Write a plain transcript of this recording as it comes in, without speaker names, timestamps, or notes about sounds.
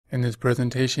In this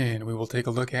presentation, we will take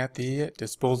a look at the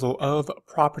disposal of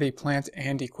property, plant,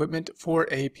 and equipment for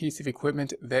a piece of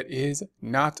equipment that is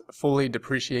not fully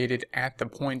depreciated at the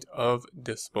point of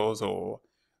disposal.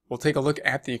 We'll take a look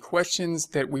at the questions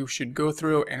that we should go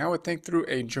through, and I would think through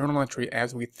a journal entry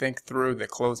as we think through the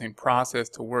closing process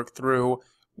to work through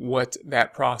what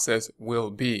that process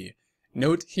will be.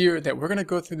 Note here that we're going to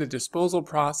go through the disposal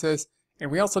process,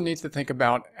 and we also need to think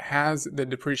about, has the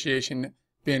depreciation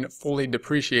been fully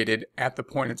depreciated at the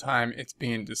point in time it's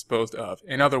being disposed of?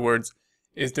 In other words,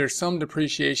 is there some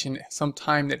depreciation, some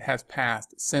time that has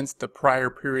passed since the prior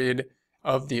period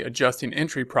of the adjusting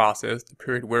entry process, the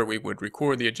period where we would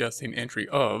record the adjusting entry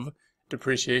of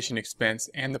depreciation expense,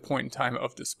 and the point in time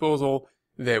of disposal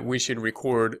that we should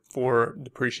record for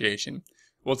depreciation?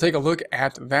 We'll take a look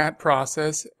at that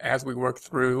process as we work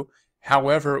through.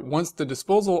 However, once the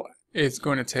disposal is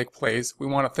going to take place, we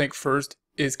want to think first,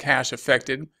 is cash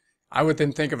affected? I would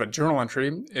then think of a journal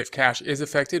entry. If cash is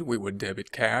affected, we would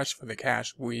debit cash for the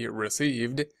cash we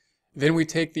received. Then we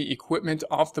take the equipment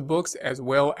off the books as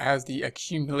well as the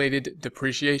accumulated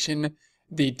depreciation.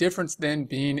 The difference then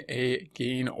being a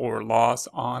gain or loss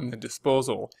on the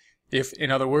disposal. If,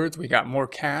 in other words, we got more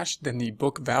cash than the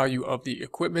book value of the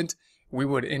equipment, we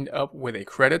would end up with a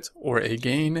credit or a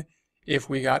gain. If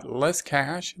we got less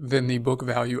cash than the book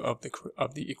value of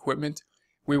the equipment,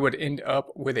 we would end up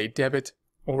with a debit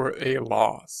or a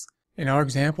loss. In our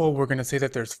example, we're going to say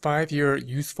that there's 5-year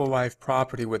useful life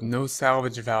property with no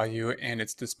salvage value, and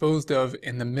it's disposed of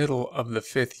in the middle of the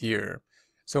 5th year.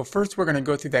 So first we're going to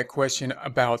go through that question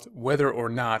about whether or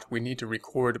not we need to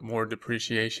record more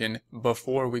depreciation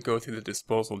before we go through the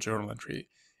disposal journal entry.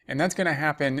 And that's going to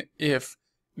happen if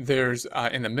there's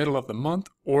in the middle of the month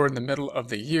or in the middle of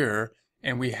the year,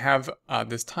 and we have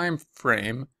this time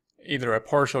frame, either a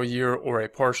partial year or a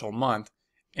partial month,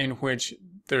 in which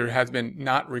there has been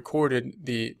not recorded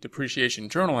the depreciation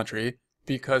journal entry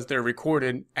because they're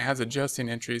recorded as adjusting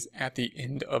entries at the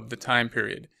end of the time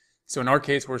period. So in our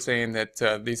case, we're saying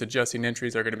that these adjusting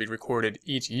entries are going to be recorded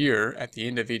each year at the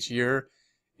end of each year,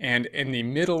 and in the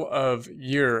middle of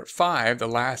year 5, the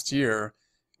last year,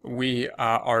 we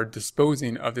are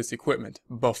disposing of this equipment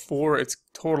before it's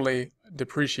totally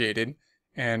depreciated.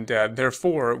 And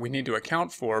therefore, we need to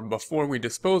account for, before we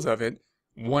dispose of it,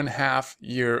 1/2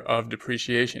 year of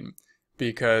depreciation,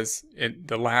 because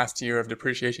the last year of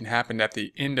depreciation happened at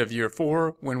the end of year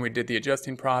 4 when we did the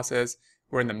adjusting process.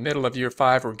 We're in the middle of year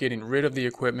 5, we're getting rid of the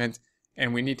equipment,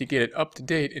 and we need to get it up to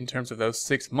date in terms of those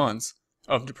 6 months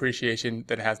of depreciation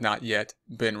that has not yet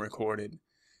been recorded.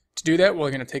 To do that,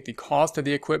 we're going to take the cost of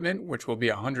the equipment, which will be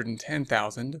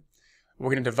 $110,000. We're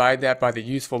going to divide that by the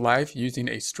useful life using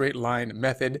a straight line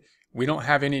method. We don't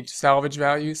have any salvage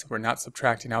values. We're not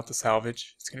subtracting out the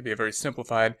salvage. It's going to be a very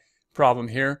simplified problem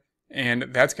here. And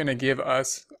that's going to give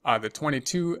us the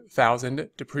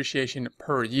 $22,000 depreciation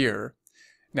per year.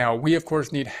 Now, we of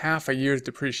course need 1/2 a year's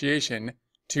depreciation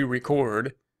to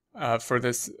record for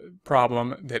this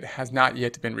problem that has not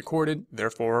yet been recorded.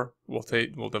 Therefore,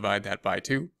 we'll divide that by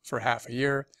 2 for 1/2 a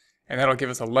year. And that'll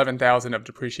give us $11,000 of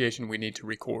depreciation we need to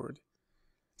record.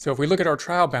 So if we look at our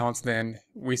trial balance, then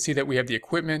we see that we have the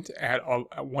equipment at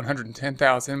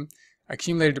 $110,000,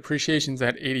 accumulated depreciations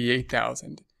at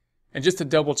 $88,000. And just to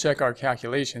double check our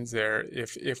calculations there,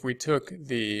 if we took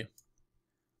the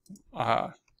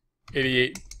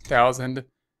 $88,000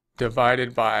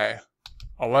 divided by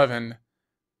 11,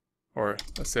 or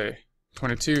let's say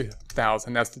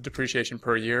 22,000, that's the depreciation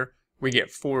per year, we get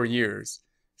 4 years.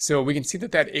 So we can see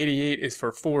that that 88 is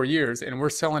for 4 years, and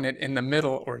we're selling it in the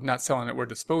middle, or not selling it, we're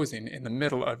disposing in the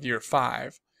middle of year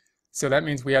 5. So that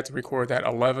means we have to record that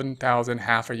 11,000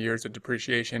 1/2 a years of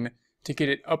depreciation to get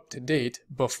it up to date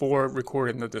before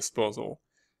recording the disposal.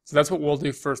 So that's what we'll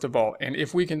do first of all. And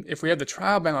if we have the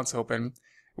trial balance open,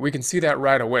 we can see that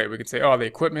right away. We can say, oh, the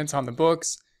equipment's on the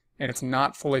books and it's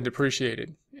not fully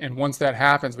depreciated. And once that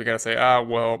happens, we got to say,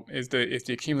 well, is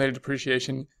the accumulated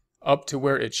depreciation up to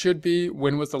where it should be?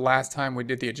 When was the last time we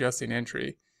did the adjusting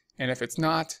entry? And if it's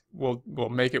not, we'll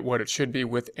make it what it should be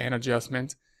with an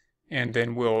adjustment, and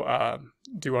then we'll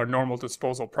do our normal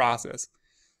disposal process.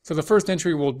 So the first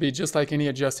entry will be just like any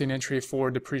adjusting entry for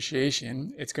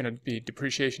depreciation. It's going to be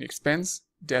depreciation expense,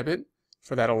 debit,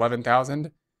 for that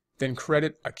 $11,000, then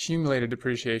credit accumulated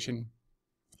depreciation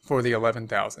for the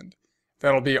 $11,000.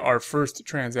 That'll be our first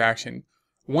transaction.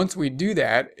 Once we do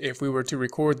that, if we were to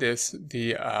record this,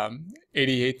 the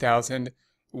 $88,000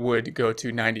 would go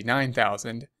to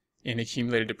 $99,000 in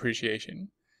accumulated depreciation.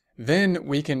 Then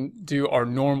we can do our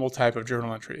normal type of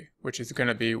journal entry, which is going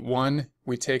to be 1,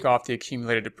 we take off the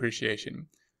accumulated depreciation.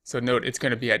 So note it's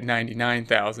going to be at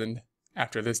 $99,000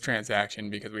 after this transaction,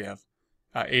 because we have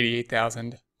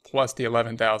 88,000 plus the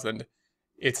 11,000,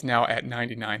 it's now at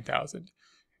 99,000.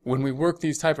 When we work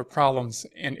these type of problems,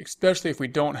 and especially if we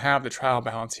don't have the trial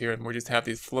balance here and we just have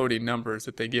these floating numbers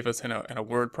that they give us in a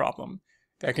word problem,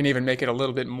 that can even make it a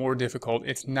little bit more difficult.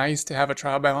 It's nice to have a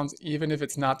trial balance, even if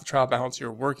it's not the trial balance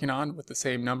you're working on with the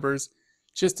same numbers,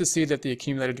 just to see that the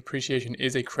accumulated depreciation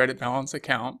is a credit balance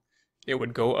account. It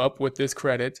would go up with this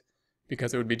credit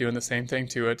because it would be doing the same thing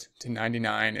to it, to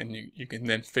 99, and you can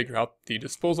then figure out the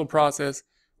disposal process.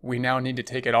 We now need to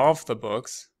take it off the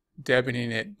books,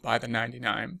 debiting it by the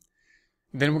 99.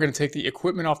 Then we're going to take the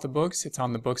equipment off the books. It's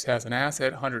on the books as an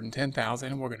asset,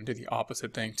 110,000. We're going to do the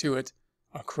opposite thing to it,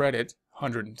 a credit,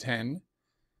 110.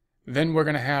 Then we're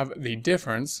going to have the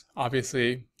difference.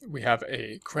 Obviously, we have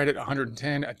a credit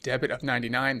 110, a debit of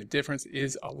 99. The difference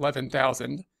is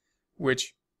 11,000,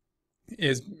 which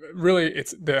is really,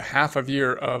 it's the half a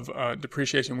year of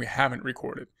depreciation we haven't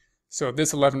recorded. So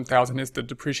this 11,000 is the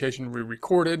depreciation we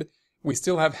recorded. We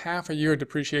still have half a year of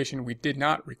depreciation we did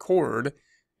not record,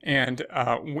 and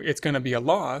it's going to be a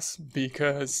loss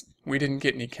because we didn't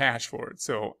get any cash for it.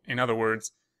 So in other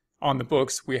words, on the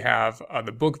books, we have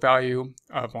the book value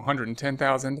of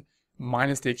 110,000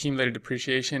 minus the accumulated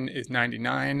depreciation is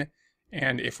 99.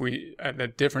 And if we, the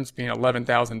difference being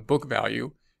 11,000 book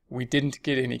value, we didn't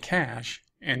get any cash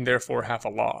and therefore have a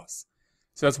loss.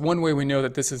 So that's one way we know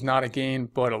that this is not a gain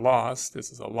but a loss.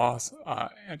 This is a loss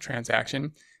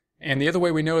transaction. And the other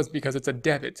way we know is because it's a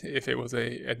debit. If it was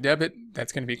a debit,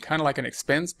 that's going to be kind of like an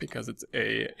expense because it's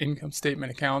a income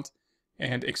statement account,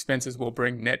 and expenses will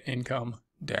bring net income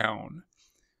down.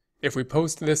 If we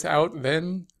post this out,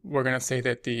 then we're going to say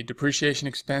that the depreciation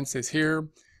expense is here.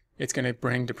 It's going to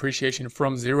bring depreciation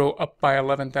from 0 up by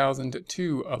 11,000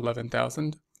 to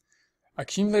 11,000.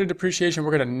 Accumulated depreciation,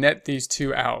 we're going to net these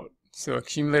two out. So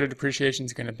accumulated depreciation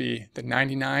is going to be the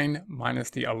 99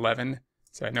 minus the 11.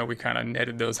 So I know we kind of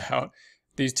netted those out.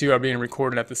 These two are being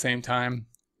recorded at the same time.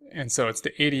 And so it's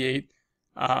the 88.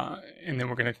 And then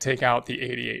we're going to take out the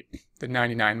 88, the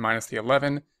 99 minus the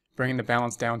 11, bringing the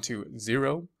balance down to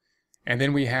 0. And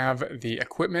then we have the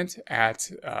equipment at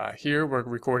here. We're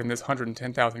recording this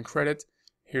 110,000 credit.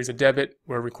 Here's a debit.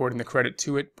 We're recording the credit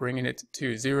to it, bringing it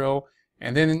to 0.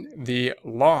 And then the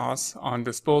loss on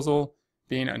disposal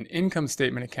being an income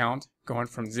statement account going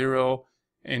from 0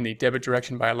 in the debit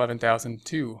direction by 11,000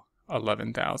 to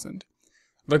 11,000.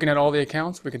 Looking at all the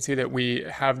accounts, we can see that we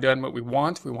have done what we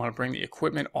want. We want to bring the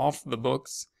equipment off the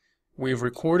books. We've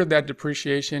recorded that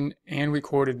depreciation and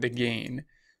recorded the gain.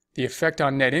 The effect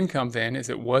on net income then is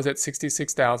it was at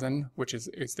 66,000, which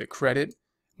is the credit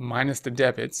minus the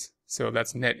debits. So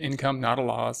that's net income, not a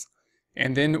loss.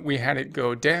 And then we had it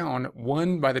go down,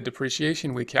 1 by the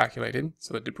depreciation we calculated,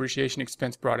 so the depreciation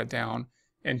expense brought it down,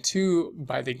 and 2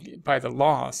 by the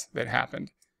loss that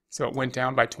happened. So it went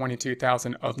down by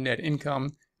 22,000 of net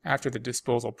income after the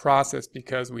disposal process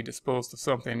because we disposed of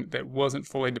something that wasn't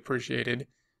fully depreciated,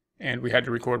 and we had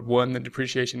to record 1, the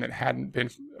depreciation that hadn't been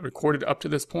recorded up to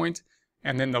this point,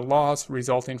 and then the loss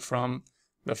resulting from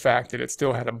the fact that it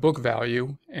still had a book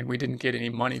value and we didn't get any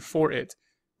money for it,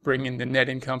 bringing the net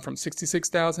income from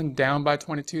 66,000 down by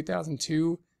 22,000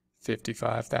 to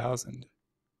 55,000.